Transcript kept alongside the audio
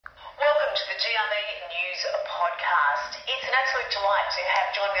GRB News podcast. It's an absolute delight to have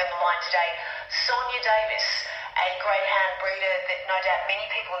joining me on the line today Sonia Davis, a greyhound breeder that no doubt many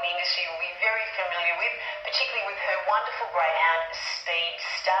people in the industry will be very familiar with, particularly with her wonderful greyhound Speed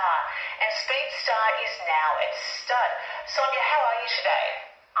Star. And Speed Star is now at stud. Sonia, how are you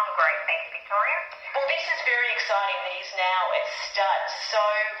today? I'm great, thank you, Victoria. Well, this is very exciting that he's now at stud. So,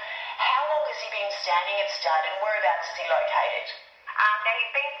 how long has he been standing at stud and whereabouts is he located? Now,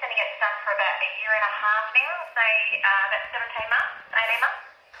 he's been standing at stud for about a year and a half now, say about 17 months, 18 months.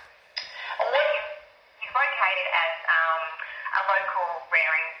 He's located at a local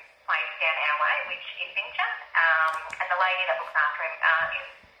rearing place down our way, which is Vincher, and the lady that looks after him is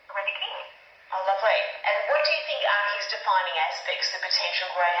Linda King. Oh, lovely. And what do you think are his defining aspects that potential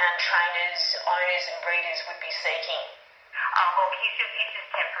greyhound trainers, owners and breeders would be seeking? Well, he's just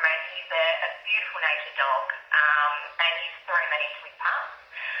temperament. He's a beautiful natured dog, and he's thrown that into his pup.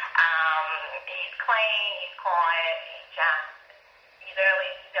 He's clean, he's quiet, his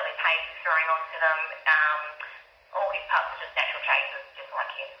early pace is throwing onto them. All his pups are just natural chasers, just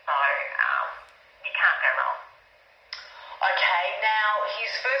like him, so you can't go wrong. Okay, now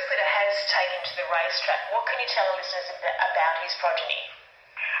his first litter has taken to the racetrack. What can you tell our listeners about his progeny?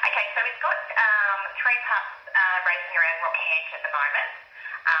 Okay, so he's got three pups racing around Rockhampton at the moment.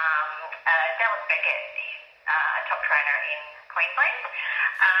 Dallas Beckett is a top trainer in Queensland.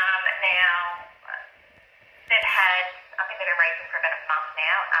 Now, I think they've been racing for about a month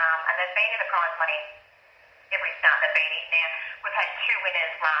now, and they've been in the prize money every start they've been in. Now, we've had two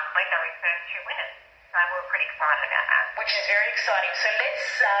winners last week, they were his first two winners. So we're pretty excited about that. Which is very exciting. So let's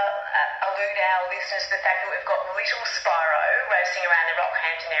allude our listeners to the fact that we've got Little Spyro racing around the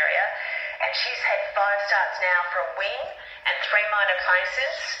Rockhampton area, and she's had 5 starts now for a win and 3 minor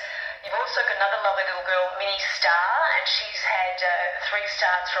places. You've also got another lovely little girl, Minnie Star, and she's had 3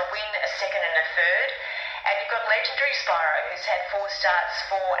 starts for a win, a second and a third. And you've got Legendary Spyro, who's had 4 starts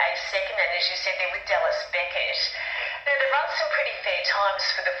for a second, and as you said, they're with Dallas Beckett. Now, they run some pretty fair times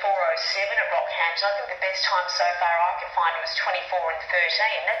for the 4:07 at Rockhampton. I think the best time so far I could find was 24 and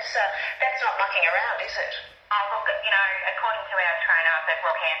 13. That's not mucking around, is it? Oh, look, according to our trainer up at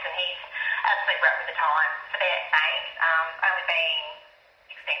Rockhampton, he's absolutely right with the times. For their age, only being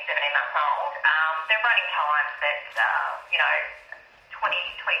 16, 17 months old, they're running times that,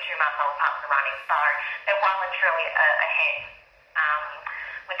 22-month-old pups are running, so they're well and truly ahead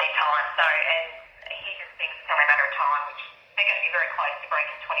with their time. So, and he just thinks it's only a matter of time, which they're going to be very close to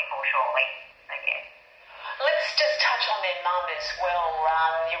breaking 24 shortly, I guess. Let's just touch on their mum as well,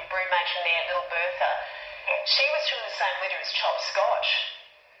 your brood matron there, little Bertha. Yeah. She was from the same litter as Chop Scotch.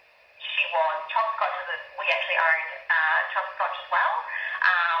 She was. Chop Scotch we actually owned Chop Scotch as well.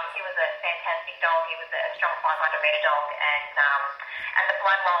 He was a fantastic dog. He was a strong 500-metre dog, and the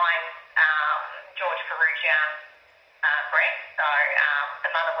bloodline, George Ferrugia bred. So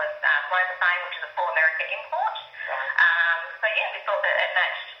the mother was Blows Fame, which is a full American import. So yeah, we thought that it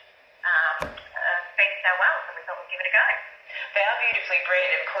matched Speed Star well, so we thought we'd give it a go. They are beautifully bred.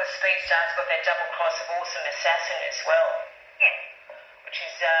 Of course, Speed Star's got that double cross of Awesome Assassin as well. Yes. Which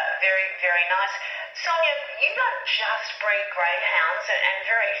is very, very nice. Sonia, you don't just breed greyhounds and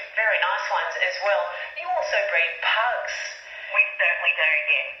very, very nice ones as well. You also breed pugs. We certainly do,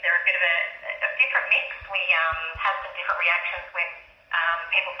 yes. They're a bit of a different mix. We have some different reactions when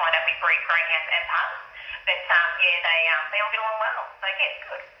people find out we breed greyhounds and pugs. But they all get along well. So yeah, it's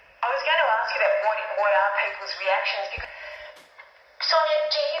good. I was going to ask you about what are people's reactions, because Sonia,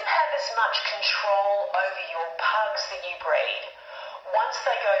 do you have as much control over your pugs that you breed once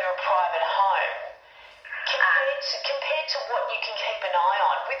they go to a private home compared to what you can keep an eye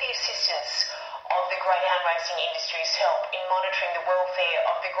on with the assistance of the greyhound racing industry's help in monitoring the welfare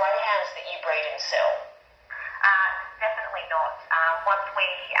of the greyhounds that you breed and sell? Definitely not. Once we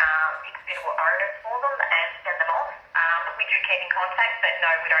pick suitable owners for them and send them off, we do keep in contact, but no,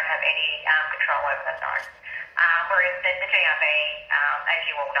 we don't have any control over them, no. Whereas the GRB, as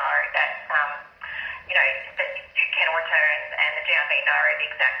you all know, that that you do kennel returns, and the GRB know the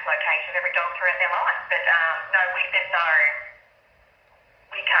exact location of every dog throughout their life. But no, we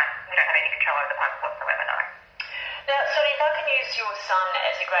don't have any control over the pups whatsoever, no. Now, Sonia, if I can use your son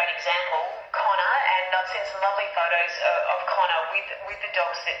as a great example, Connor, and I've seen some lovely photos of Connor with the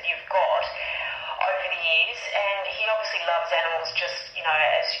dogs that you've got over the years, and he obviously loves animals just,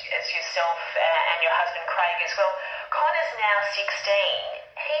 as yourself and your husband Craig as well. Connor's now 16.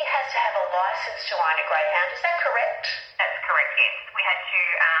 He has to have a licence to own a greyhound, is that correct? That's correct, yes. We had to,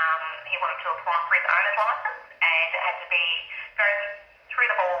 he wanted to apply for his owner's licence, and it had to be through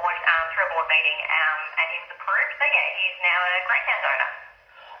the board, through a board meeting, and he was approved. So yeah, he is now a greyhound owner.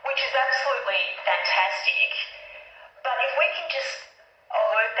 which is absolutely fantastic. But if we can just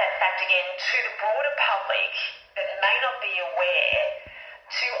alert that fact again to the broader public that may not be aware,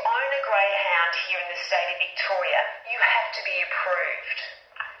 to own a greyhound here in the state of Victoria, you have to be approved.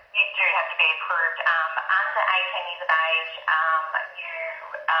 You do have to be approved. Under 18 years of age, you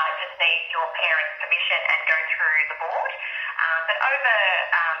just need your parents' permission and go through the board. But over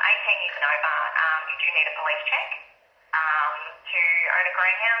 18 years and over, you do need a police check to own a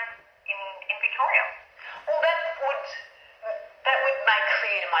greyhound in Victoria. Well, that would make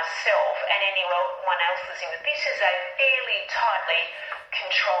clear to myself and anyone else listening that this is a fairly tightly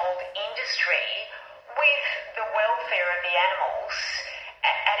controlled industry with the welfare of the animals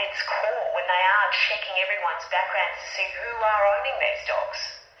at its core when they are checking everyone's background to see who are owning these dogs.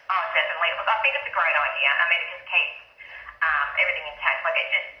 Oh, definitely. Look, I think it's a great idea. I mean, it just keeps everything intact. Like, it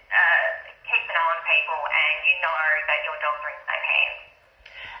just keeps an eye on people and you know that your dogs are in safe hands.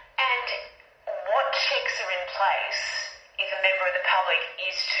 And what checks are in place if a member of the public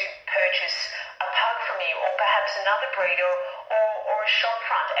is to purchase a pug from you or perhaps another breed or a shop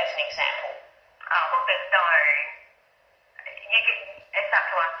front as an example? Well, there's no... it's up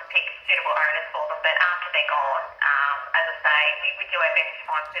to us to pick suitable owners for them, but after they're gone, as I say, we do our best to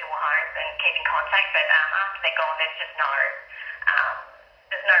find suitable homes and keep in contact, but after they're gone, there's just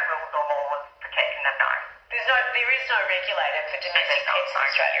there's no rules or laws protecting them, no. There is no regulator for domestic pets in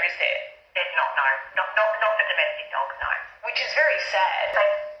Australia, is there? There's not, no. Not for domestic dogs, no. Which is very sad. They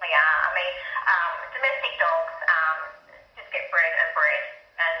certainly are. I mean, domestic dogs just get bred and bred,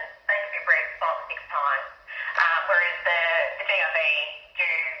 and they can be bred 5 or 6 times. Whereas the DRV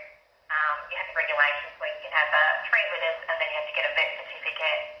do, you have the regulations where you can have 3 litters and then you have to get a vet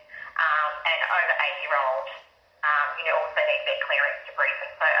certificate, and over 8-year-old, you also need vet clearance to breed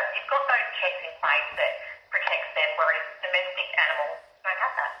them. So you've got those checks in place that protects them, whereas domestic animals don't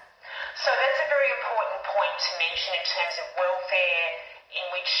have that. So that's a very important point to mention in terms of welfare, in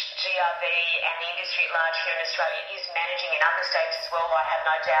which GRV and the industry at large here in Australia is managing. In other states as well, I have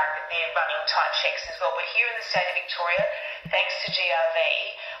no doubt that they're running tight checks as well. But here in the state of Victoria, thanks to GRV,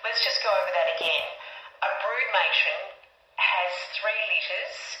 let's just go over that again. A brood matron has 3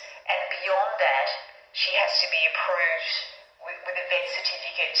 litters, and beyond that, she has to be approved with a vet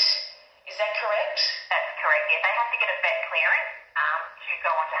certificate. Is that correct? That's correct, yeah. They have to get a vet clearance to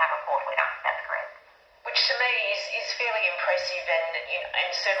go on to have a 4th litter. That's correct. Which to me is fairly impressive and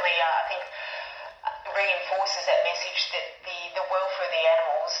certainly I think reinforces that message that the welfare of the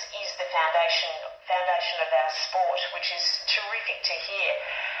animals is the foundation of our sport, which is terrific to hear.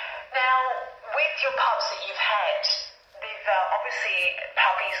 Now, with your pups that you've had, they've obviously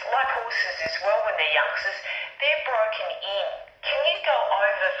puppies, like horses as well when they're youngsters, they're broken in. Can you go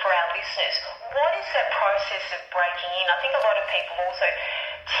over for our listeners, what is that process of breaking in? I think a lot of people also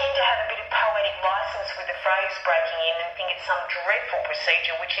tend to have a bit of poetic license with the phrase breaking in and think it's some dreadful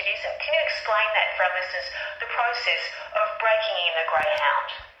procedure, which it isn't. Can you explain that for our listeners, the process of breaking in a greyhound?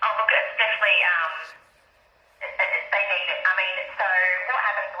 Oh, look, it's definitely, they need it. I mean, so what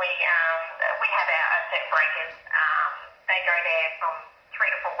happens, we have our set breakers. They go there from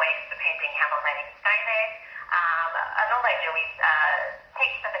 3 to 4 weeks, depending how long they need to stay there. And all they do is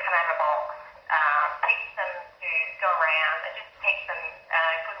teach them to come out of a box, teach them to go around, and just teach them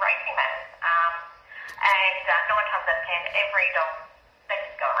good racing manners. And 9 times out of 10, every dog, they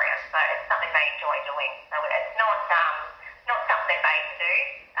just go around. So it's something they enjoy doing. So it's not something they're made to do.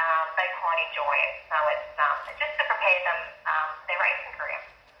 They quite enjoy it. So it's just to prepare them their racing career.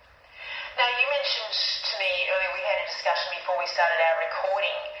 Now, you mentioned to me earlier, we had a discussion before we started our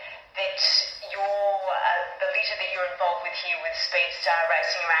recording, that the litter that you're involved with here with Speedstar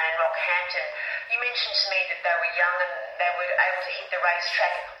racing around in Rockhampton, you mentioned to me that they were young and they were able to hit the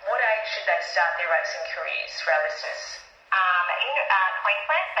racetrack. What age should they start their racing careers for our listeners? In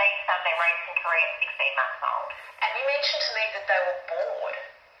Queensland, they start their racing career at 16 months old. And you mentioned to me that they were bored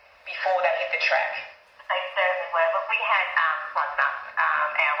before they hit the track. They certainly were. Look, we had floods up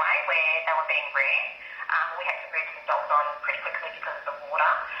our way where they were being reared. We had to move some dogs on pretty quickly because of the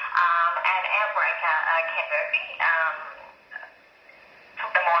water. And our breaker, Ken Murphy,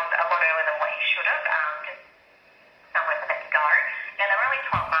 took them on a lot earlier than what he should have, just somewhere for them to go. Now, they're only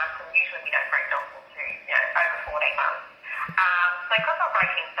 12 months, and usually we don't break dogs into, over 14 months. So because they were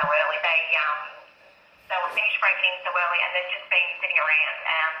breaking so early, they were finished breaking so early, and they've just been sitting around,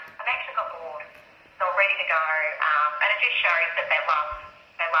 and they actually got bored. So ready to go, and it just shows that they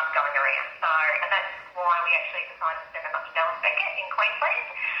love going around. So, and that's why we actually decided to send them up to Dallas Beckett in Queensland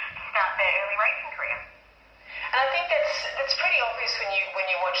to start their early racing career. And I think that's it's pretty obvious when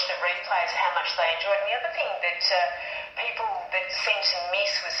you watch the replays how much they enjoy it. And the other thing that people that seem to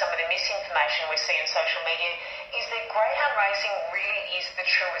miss with some of the misinformation we see on social media is that greyhound racing really is the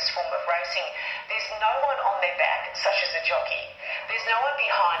truest form of racing. There's no one on their back, such as a jockey. There's no one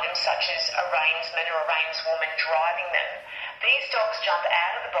behind them, such as a reinsman or a reinswoman driving them. These dogs jump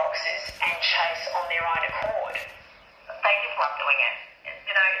out of the boxes and chase on their own accord. They just love doing it.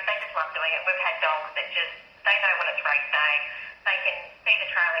 They just love doing it. We've had dogs that they know when it's race day. They can see the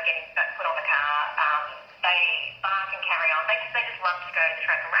trailer getting put on the car. They bark and carry on. They just love to go to the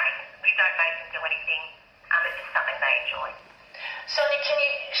track and race. We don't make them do anything. It's just something they enjoy. Sonia, can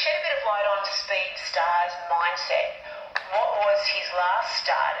you shed a bit of light on Speed Star's mindset? What was his last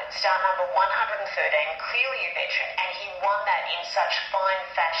start at start number 113, clearly a veteran, and he won that in such fine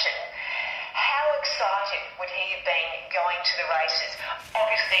fashion. How excited would he have been going to the races?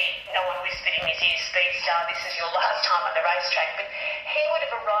 Obviously, no one whispered in his ear, Speed Star, this is your last time on the racetrack, but he would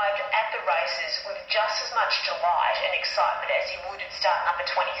have arrived at the races with just as much delight and excitement as he would at start number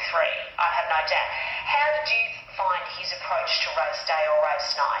 23, I have no doubt. How did you find his approach to race day or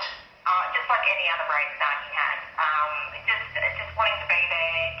race night? Just like any other race start he had. Just wanting to be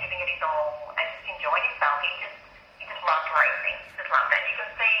there, giving it his all, and just enjoying himself. He just loved racing. Just loved it. You can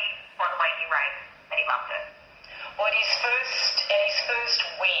see by the way he raced that he loved it. Well, at his first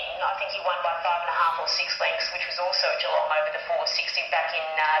win, I think he won by 5.5 or 6 lengths, which was also at Geelong over the 460 back in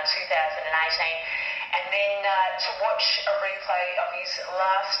 2018. And then to watch a replay of his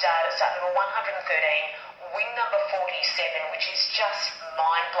last start at start number 113, win number 47, which is just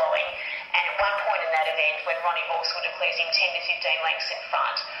mind-blowing. And at one point in that event, when Ronnie Horswood declares him 10 to 15 lengths in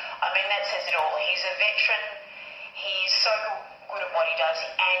front, I mean, that says it all. He's a veteran. He's so good at what he does,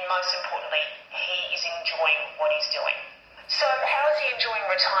 and most importantly, he is enjoying what he's doing. So how is he enjoying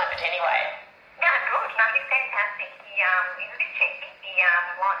retirement anyway? Yeah, good. No, he's fantastic. He's a bit cheeky. He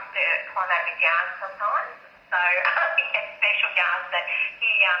likes to climb out of his yard sometimes. So he has special yards that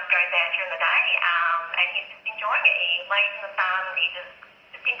he goes out during the day, and he's just enjoying it. He lays in the sun. He just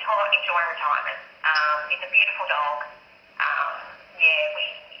enjoying retirement. He's a beautiful dog.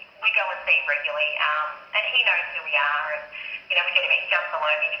 We go and see him regularly, and he knows who we are. And we get him, he jumps all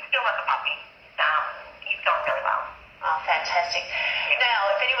over. He's still like a puppy. He's going really well. Oh, fantastic. Yeah.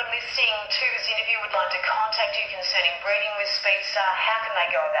 Now, if anyone listening to this interview would like to contact you concerning breeding with Speed Star, how can they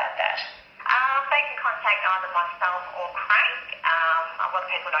go about that? They can contact either myself or Craig. A lot of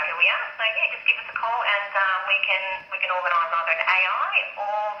people know who we are, so yeah, just give us a call and we can organise either an AI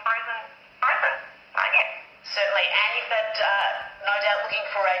or frozen. Yeah. Certainly, and if that, no doubt, looking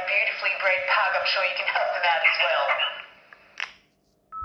for a beautifully bred pug, I'm sure you can help them out as well.